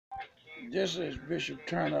This is Bishop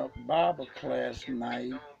Turner Bible class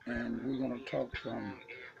night, and we're going to talk from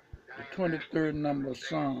the 23rd number of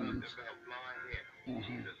Psalms.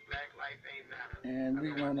 Uh-huh. And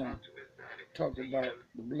we're going to talk about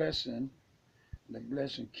the blessing. The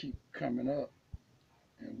blessing keep coming up,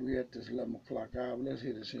 and we're at this 11 o'clock hour. Let's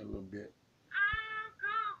hit this here a little bit.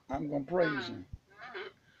 I'm going to praise him.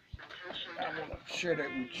 I want to share that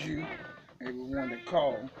with you, everyone that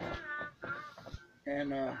called.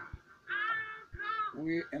 And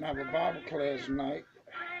we in our Bible class night,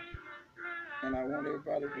 and I want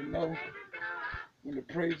everybody to know when the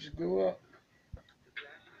praises go up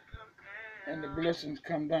and the blessings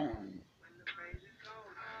come down.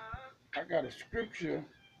 I got a scripture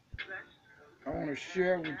I want to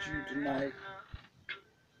share with you tonight,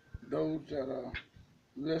 those that are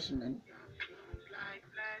listening.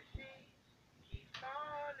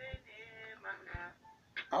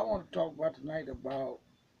 I want to talk about tonight about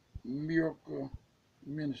miracle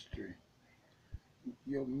ministry.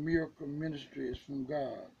 Your miracle ministry is from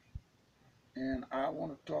God. And I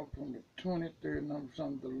want to talk from the 23rd number of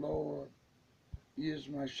Psalm, the Lord is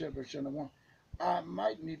my shepherd, shall I want. I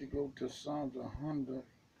might need to go to Psalms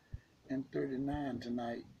 139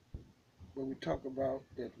 tonight, but we talk about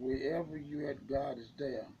that wherever you at, God is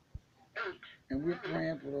there. And we're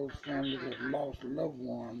praying for those families that have lost loved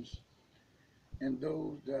ones and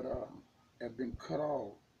those that have been cut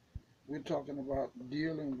off. We're talking about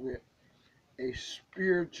dealing with a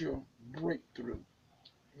spiritual breakthrough.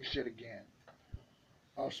 Let me say it again.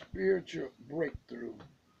 A spiritual breakthrough.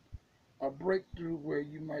 A breakthrough where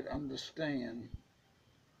you might understand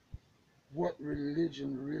what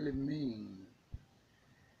religion really means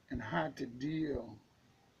and how to deal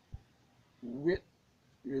with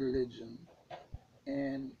religion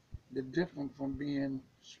and the difference from being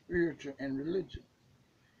spiritual and religion.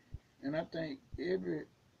 And I think every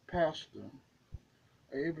pastor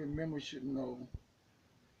or every member should know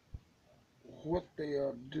what they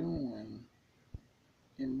are doing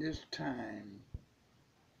in this time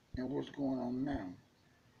and what's going on now.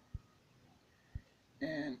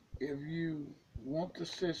 And if you want to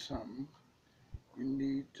say something, you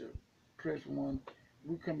need to press 1.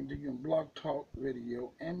 We're coming to you on Blog Talk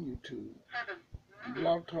Radio and YouTube.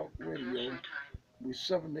 Blog Talk Radio, we're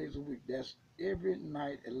 7 days a week. That's every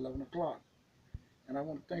night at 11 o'clock. And I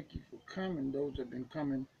want to thank you for coming, those that have been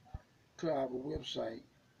coming to our website,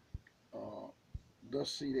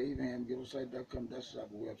 TheSeedOfAbrahamYellowsite.com. That's our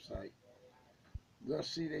website.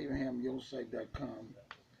 TheSeedOfAbrahamYellowsite.com.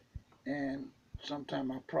 And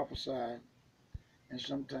sometime I prophesy, and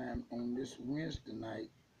sometime on this Wednesday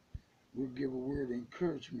night, we'll give a word of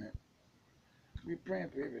encouragement. We're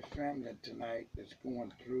praying for every family tonight that's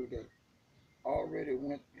going through, that already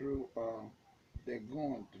went through, they're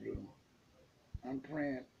going through. I'm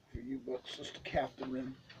praying for you, but Sister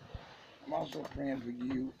Catherine. I'm also praying for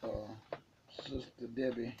you, Sister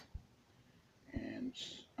Debbie. And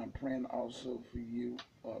I'm praying also for you,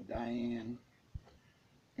 Diane.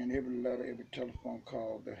 And every letter, every telephone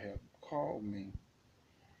call that have called me.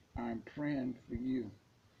 I'm praying for you.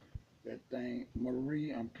 That thing,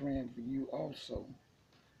 Marie, I'm praying for you also.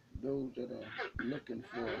 Those that are looking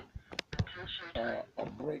for a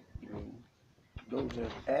breakthrough. Those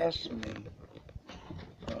that asked me,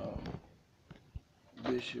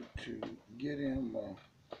 Bishop, to get him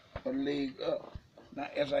a leg up. Now,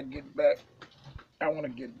 as I get back, I want to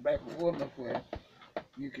get back full enough where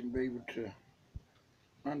you can be able to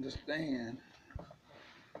understand.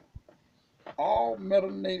 All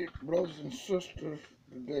melanated brothers and sisters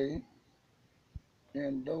today,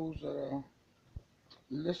 and those that are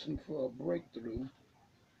listening for a breakthrough,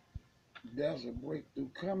 there's a breakthrough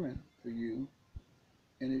coming for you,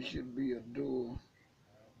 and it should be a door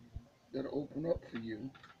that'll open up for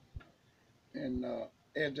you. And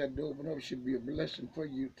as that door open up, it should be a blessing for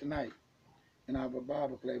you tonight. In our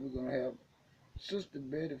Bible class, we're going to have Sister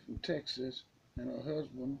Betty from Texas and her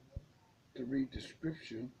husband to read the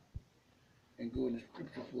scripture and go in the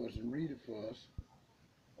scripture for us and read it for us.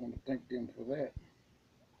 I want to thank them for that.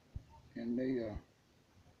 And they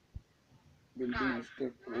been doing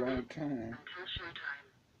stuff for a long time.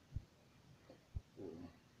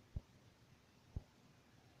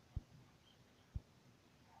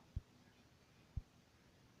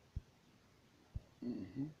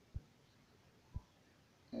 Mm-hmm.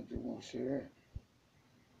 I just want to say that.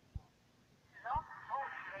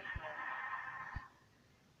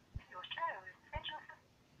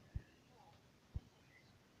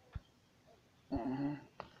 Uh-huh.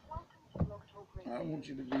 I want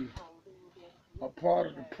you to be a part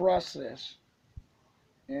of the process.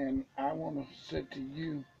 And I want to say to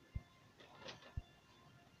you,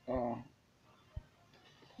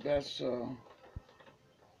 That's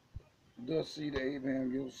the seed of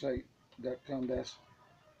Abraham, your site.com. That's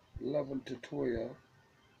 11 to 12,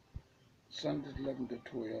 Sundays 11 to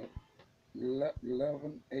 12,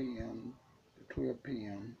 11 a.m. to 12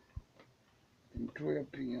 p.m., from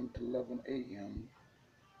 12 p.m. to 11 a.m.,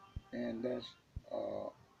 and that's uh,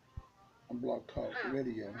 on Blog Talk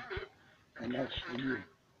Radio, and that's for you.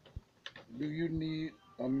 Do you need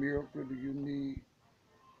a miracle? Do you need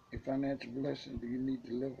a financial blessing? Do you need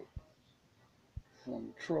delivered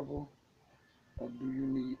from trouble? Or do you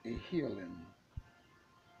need a healing?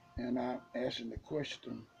 And I'm asking the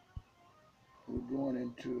question, we're going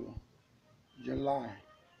into July.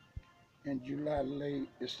 And July late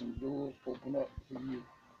is some doors open up for you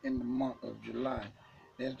in the month of July.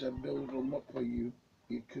 As the doors open up for you,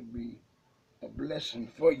 it could be a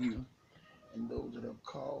blessing for you. And those that have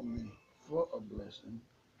called me for a blessing,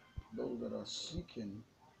 those that are seeking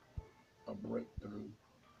a breakthrough.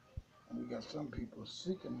 And we got some people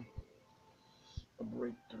seeking a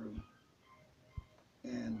breakthrough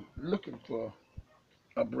and looking for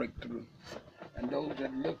a breakthrough. And those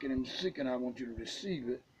that are looking and seeking, I want you to receive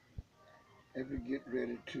it as we get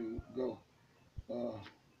ready to go. Uh,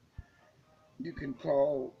 you can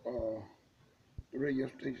call the radio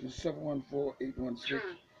station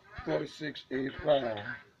 714-816-4685.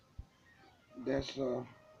 That's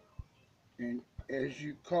and as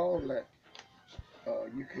you call that,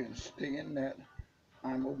 you can stay in that.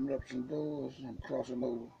 I'm opening up some doors. I'm crossing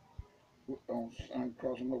over. I'm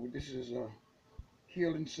crossing over. This is a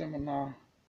healing seminar